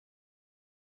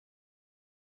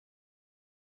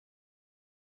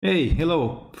Hey,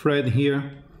 hello, Fred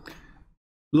here.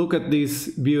 Look at this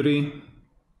beauty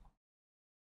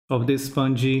of this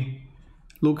fungi.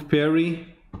 Look, Penry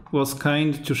was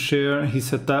kind to share his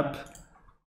setup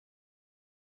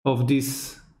of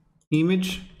this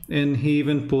image, and he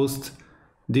even posted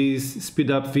this speed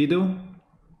up video.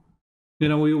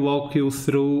 We'll walk you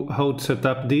through how to set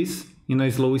up this in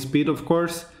a slow speed, of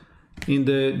course. In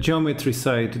the geometry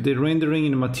side, the rendering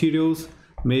in materials,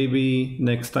 maybe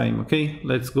next time, okay?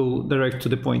 Let's go direct to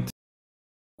the point.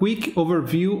 Quick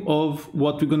overview of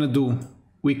what we're gonna do.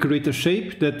 We create a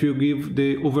shape that will give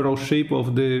the overall shape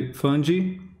of the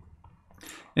fungi,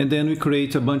 and then we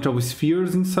create a bunch of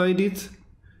spheres inside it,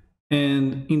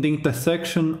 and in the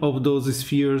intersection of those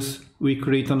spheres we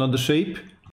create another shape,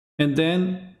 and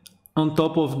then on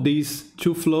top of these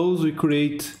two flows we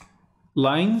create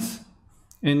lines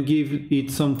and give it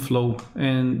some flow,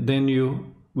 and then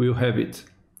you will have it.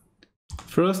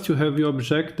 First you have your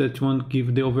object that you want to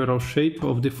give the overall shape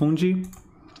of the fungi,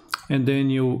 and then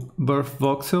you birth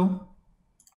voxel,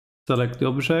 select the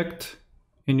object,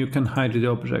 and you can hide the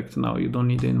object now, you don't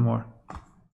need it anymore.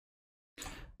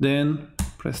 Then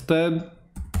press tab,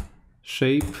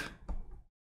 shape,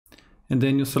 and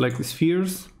then you select the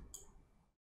spheres,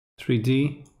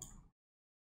 3D,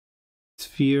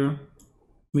 sphere,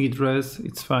 mid-res,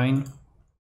 it's fine.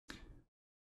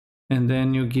 And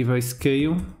then you give a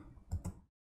scale.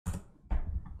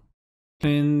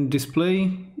 And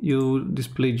display, you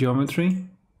display geometry,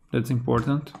 that's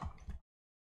important.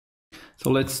 So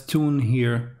let's tune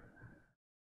here.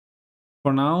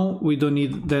 For now, we don't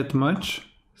need that much,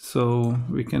 so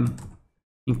we can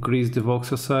increase the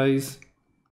voxel size.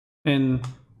 And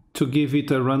to give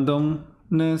it a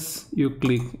randomness, you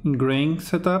click in grain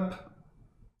setup,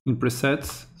 in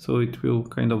presets, so it will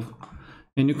kind of,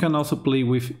 and you can also play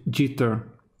with jitter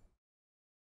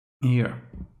here,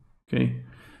 okay.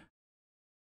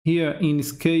 Here in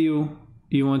scale,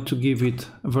 you want to give it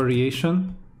a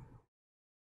variation,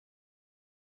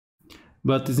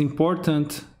 but it's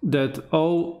important that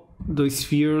all the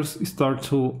spheres start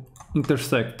to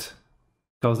intersect,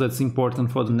 because that's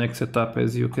important for the next setup,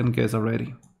 as you can guess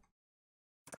already.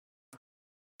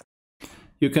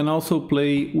 You can also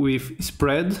play with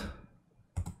spread.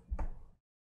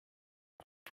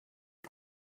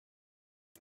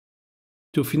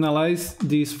 To finalize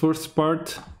this first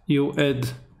part, you add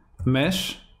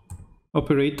mesh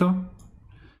operator,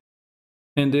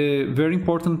 and the very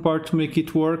important part to make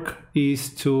it work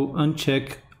is to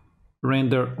uncheck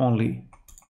render only.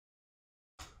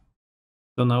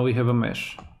 So now we have a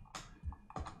mesh.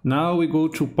 Now we go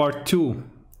to part 2.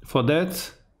 For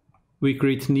that we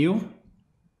create new.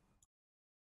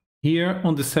 Here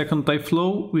on the second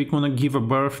tyFlow we're gonna give a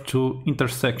birth to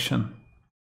intersection,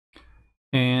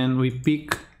 and we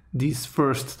pick this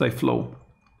first tyFlow.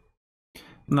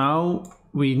 Now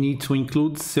we need to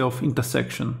include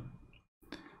self-intersection.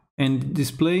 And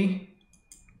display,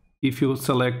 if you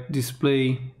select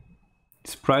display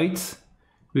sprites,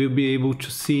 we'll be able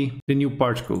to see the new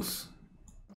particles.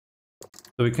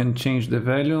 So we can change the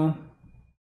value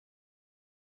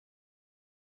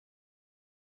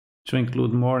to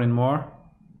include more and more.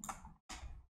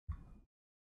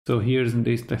 So here's in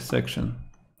this intersection.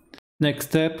 Next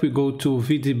step, we go to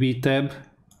VDB tab,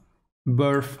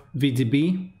 birth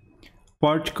VDB,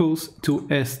 particles to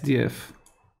SDF.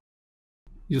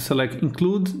 You select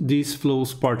include this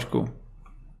flows particle.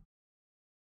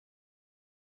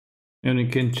 And you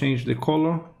can change the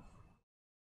color,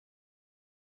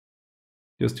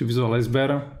 just to visualize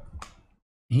better.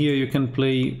 Here you can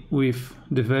play with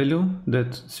the value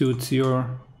that suits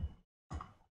your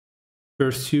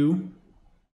pursuit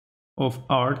of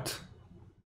art.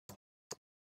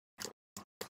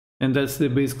 And that's the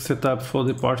basic setup for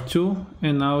the part 2.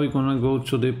 And now we're gonna go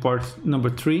to the part number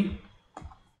 3.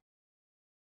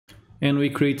 And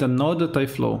we create another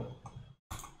tyFlow.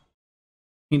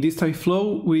 In this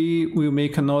tyFlow, we will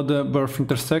make another birth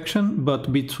intersection,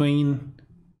 but between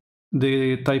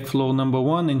the tyFlow number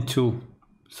 1 and 2.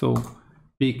 So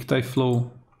pick tyFlow,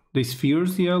 the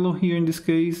spheres yellow here in this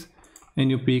case,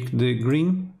 and you pick the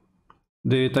green,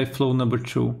 the tyFlow number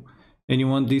 2. And you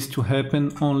want this to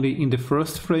happen only in the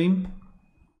first frame.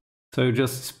 So you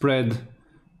just spread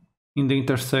in the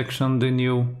intersection the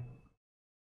new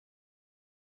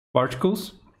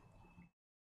particles.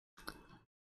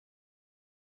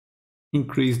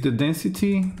 Increase the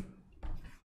density,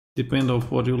 depend on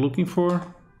what you're looking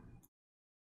for.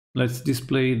 Let's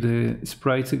display the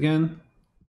sprites again.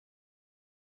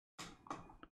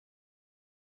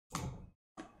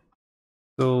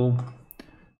 So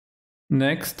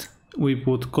next we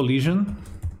put collision.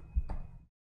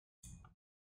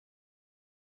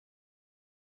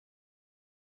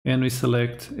 and we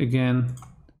select again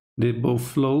the both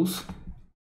flows,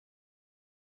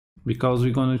 because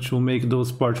we're going to make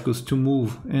those particles to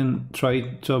move and try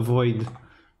to avoid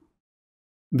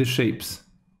the shapes.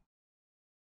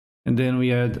 And then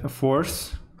we add a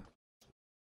force.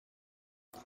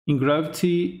 In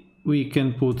gravity we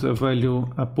can put a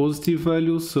value, a positive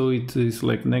value, so it is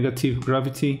like negative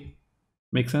gravity.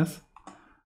 Makes sense?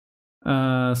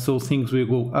 So things will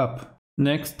go up.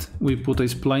 Next we put a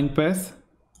spline path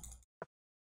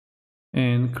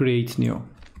and create new.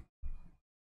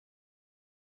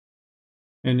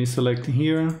 And we select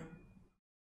here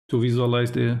to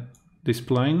visualize the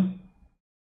spline.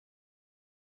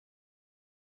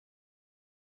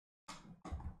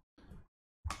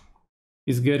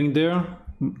 It's getting there.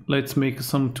 Let's make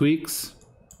some tweaks.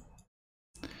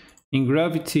 In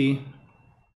gravity,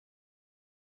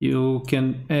 you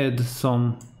can add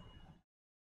some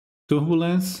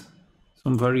turbulence,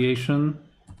 some variation.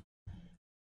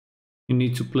 You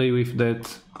need to play with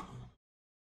that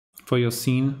for your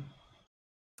scene.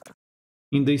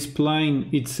 In the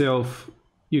spline itself,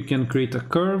 you can create a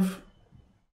curve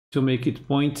to make it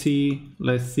pointy,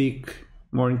 less thick,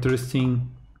 more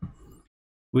interesting.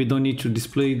 We don't need to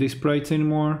display the sprites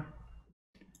anymore.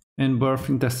 And birth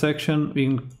intersection,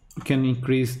 we can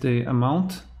increase the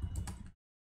amount.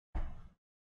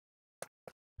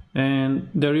 And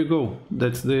there you go.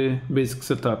 That's the basic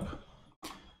setup.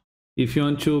 If you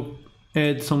want to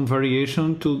add some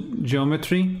variation to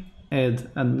geometry,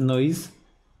 add a noise.